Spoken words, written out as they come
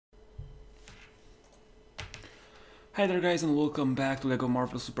Hi there guys and welcome back to LEGO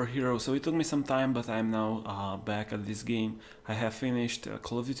Marvel Super Hero. So it took me some time but I'm now back at this game. I have finished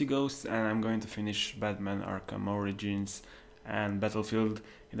Call of Duty Ghosts and I'm going to finish Batman Arkham Origins and Battlefield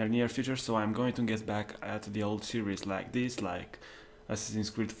in the near future, so I'm going to get back at the old series like this, like Assassin's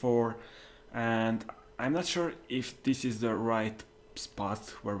Creed 4, and I'm not sure if this is the right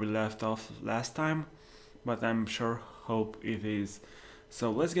spot where we left off last time, but I'm sure hope it is.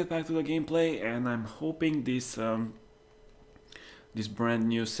 So let's get back to the gameplay, and I'm hoping this brand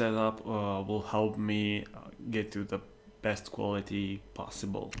new setup will help me get to the best quality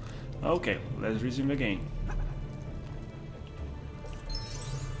possible. Okay, let's resume the game.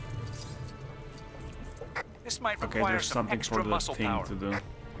 This might Okay, require there's some something extra for the muscle thing power. to do.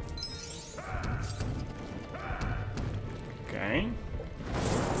 Okay.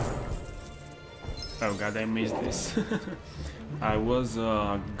 Oh god, I missed this. I was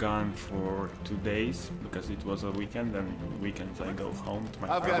gone for 2 days because it was a weekend, and weekends I go home to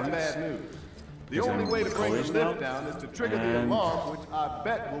my I've got parents. bad news. The Because only I'm way to bring the college lift now, down is to trigger the and- alarm, which I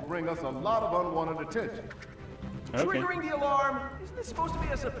bet will bring us a lot of unwanted attention. Okay. Triggering the alarm? Isn't this supposed to be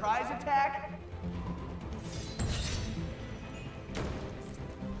a surprise attack?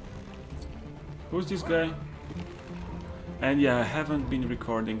 Who's this guy? And yeah, I haven't been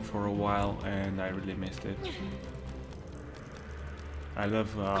recording for a while and I really missed it. I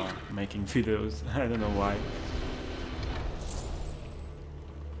love making videos, I don't know why.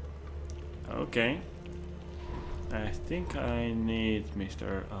 Okay. I think I need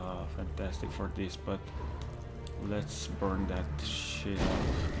Mr. Fantastic for this, but let's burn that shit up.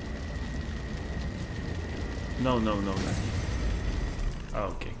 No, no, no, no.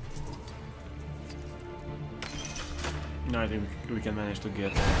 Okay. No, I think we can manage to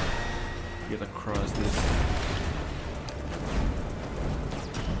get across this.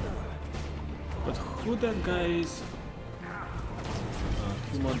 But who that guy is?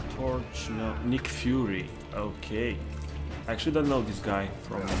 Human Torch, no, Nick Fury. Okay, I actually don't know this guy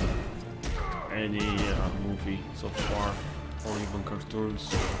from any movie so far, or even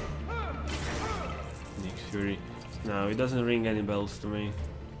cartoons. Nick Fury. No, it doesn't ring any bells to me.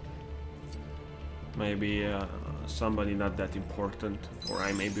 Maybe somebody not that important, or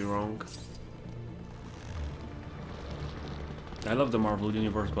I may be wrong. I love the Marvel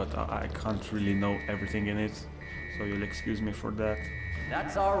Universe, but I can't really know everything in it, so you'll excuse me for that.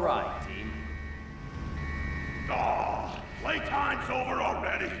 That's alright, team. Ah, playtime's over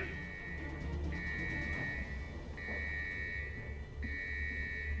already.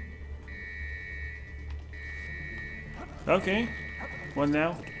 Okay, what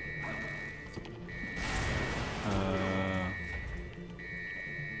now?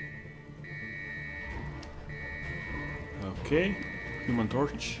 Okay, Human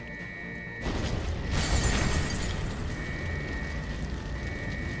Torch.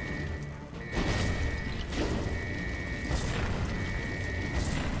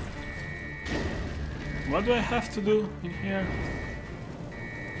 What do I have to do in here?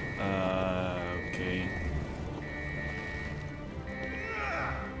 Okay.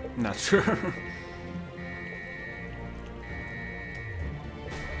 Not sure.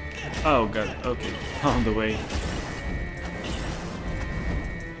 Oh god, okay, on the way.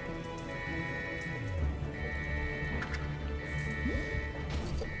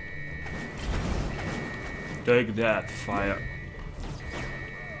 Take that, fire.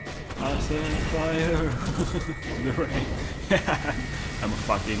 I said fire. The rain. I'm a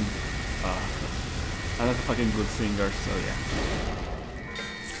fucking I'm not a fucking good singer, so yeah.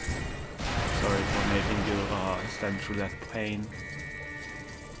 Sorry for making you stand through that pain.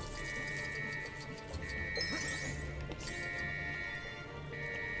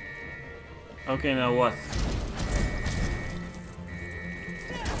 Okay, now what?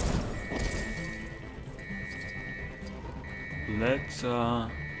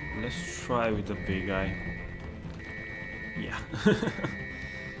 Let's try with the big guy. Yeah.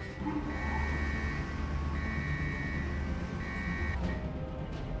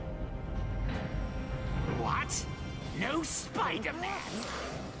 What? No Spider-Man?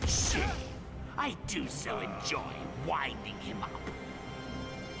 Shit. I do so enjoy winding him up.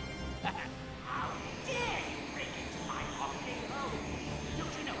 How dare you break into my holiday home?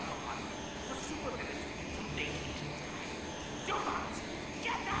 Don't you know, Goblin? The supervillains do vacation time. Do not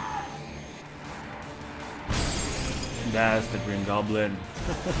get them! That's the Green Goblin.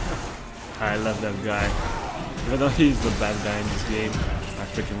 I love that guy. Even though he's the bad guy in this game, I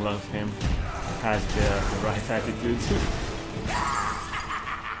freaking love him. Has the right attitude.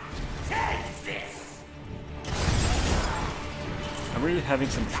 Take this! I'm really having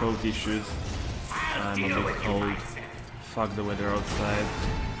some throat issues. I'm a bit cold. Fuck the weather outside.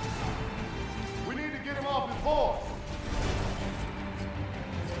 We need to get him off his horse.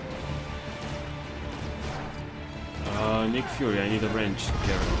 Nick Fury, I need a range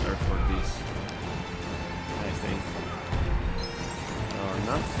character for this. I think. Or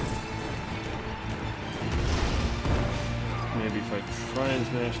not. Maybe if I try and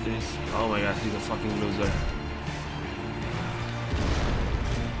smash this. Oh my god, he's a fucking loser.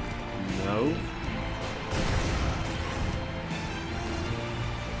 No.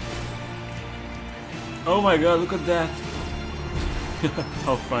 Oh my god, look at that!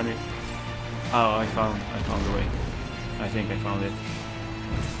 How funny. Oh, I found the way. I think I found it.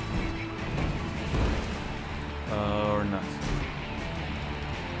 Or not.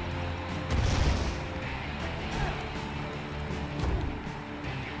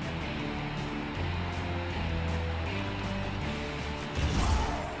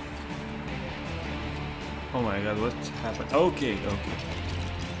 Oh my god, what happened? Okay, okay.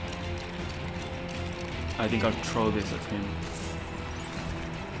 I think I'll throw this at him.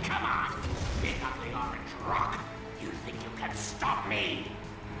 Come on, big ugly orange rock. You think you can stop me?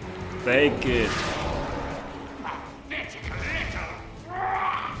 Take it. Pathetic little.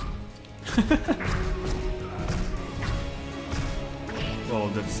 Oh,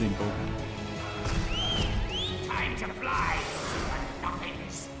 that's simple. Time to fly, super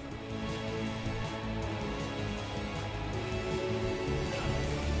nothings.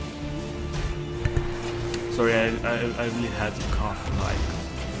 Sorry, I really had to cough like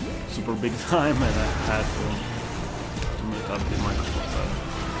super big time, and I had to mute up the microphone so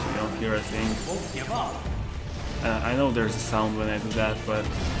you don't hear a thing. Won't give up. I know there's a sound when I do that, but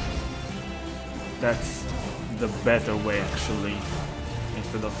that's the better way actually.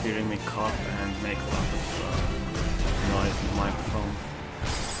 Instead of hearing me cough and make a lot of noise in the microphone.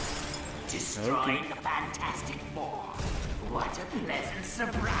 Destroying the Fantastic Four. What a pleasant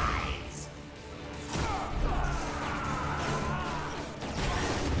surprise.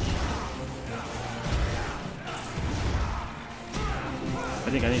 I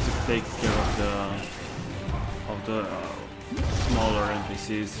think I need to take care of the smaller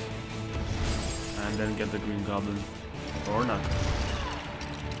NPCs and then get the Green Goblin, or not.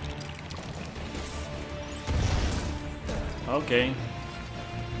 Okay,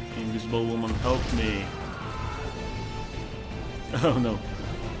 Invisible Woman, help me! Oh no!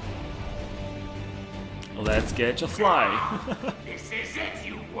 Let's catch a fly! This is it,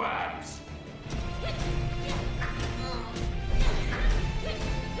 you worms.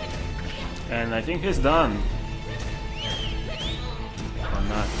 And I think he's done. Or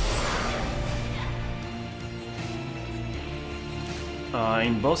not.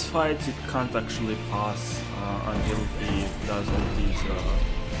 In boss fights it can't actually pass until he does all these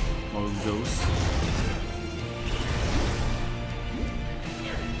moves,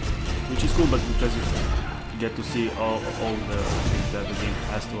 which is cool, but because you get to see all the things that the game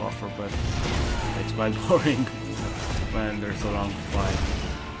has to offer, but it's quite boring when there's a long fight.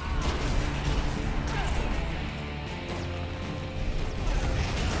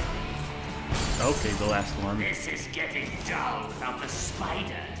 Okay, the last one. This is getting dull without the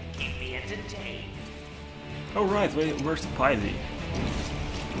spider to keep me entertained. Oh right, wait, where's Spidey?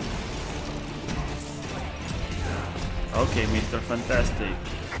 Okay, Mr. Fantastic.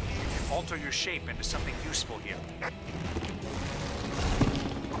 Alter your shape into something useful here.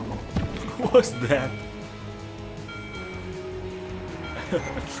 What's that?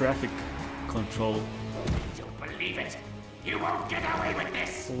 Traffic control. Don't believe it. You won't get away with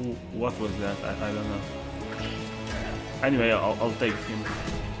this. Oh, what was that? I don't know. Anyway, I'll take him.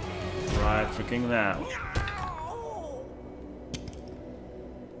 Right, freaking now.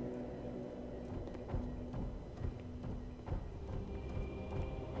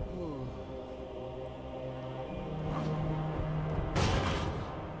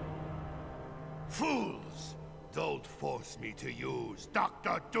 Fools! Don't force me to use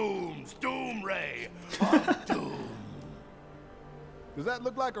Dr. Doom's Doom Ray of Doom. Does that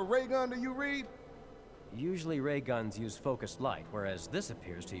look like a ray gun to you, Reed? Usually ray guns use focused light, whereas this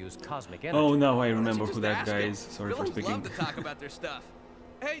appears to use cosmic energy. Oh, now I Why don't remember you who just that ask guy him? is. Sorry for Villains speaking. love to talk about their stuff.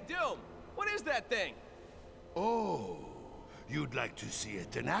 Hey, Doom, what is that thing? Oh, you'd like to see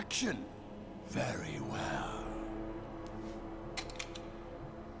it in action? Very well.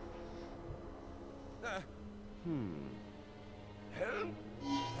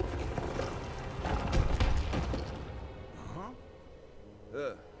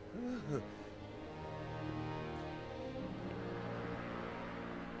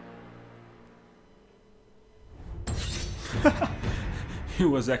 he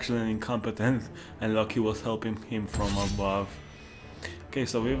was actually incompetent and Loki was helping him from above. Okay,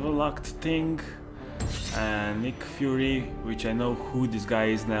 so we've unlocked Thing and Nick Fury, which I know who this guy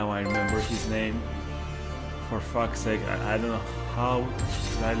is now. I remember his name. For fuck's sake, I don't know how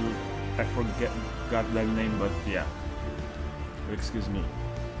I got that name, but yeah. Excuse me.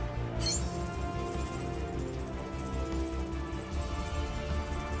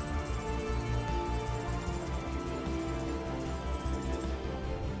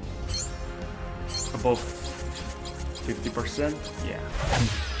 Above 50%? Yeah.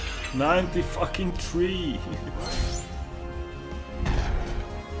 90 fucking 3.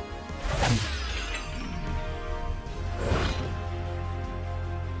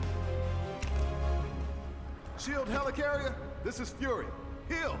 Shield helicarrier, this is Fury.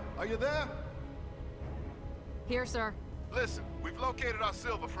 Hill, are you there? Here, sir. Listen, we've located our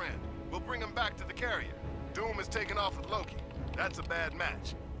Silver friend. We'll bring him back to the carrier. Doom is taking off with Loki. That's a bad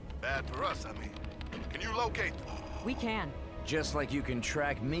match. Bad for us, I mean. Can you locate them? We can. Just like you can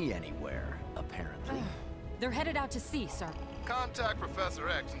track me anywhere, apparently. They're headed out to sea, sir. Contact Professor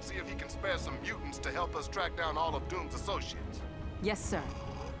X and see if he can spare some mutants to help us track down all of Doom's associates. Yes, sir.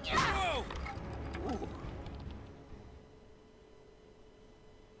 Whoa!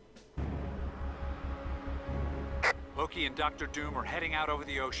 Loki and Dr. Doom are heading out over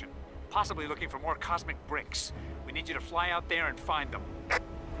the ocean, possibly looking for more cosmic bricks. We need you to fly out there and find them.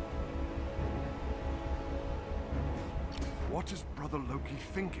 What is Brother Loki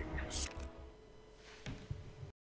thinking?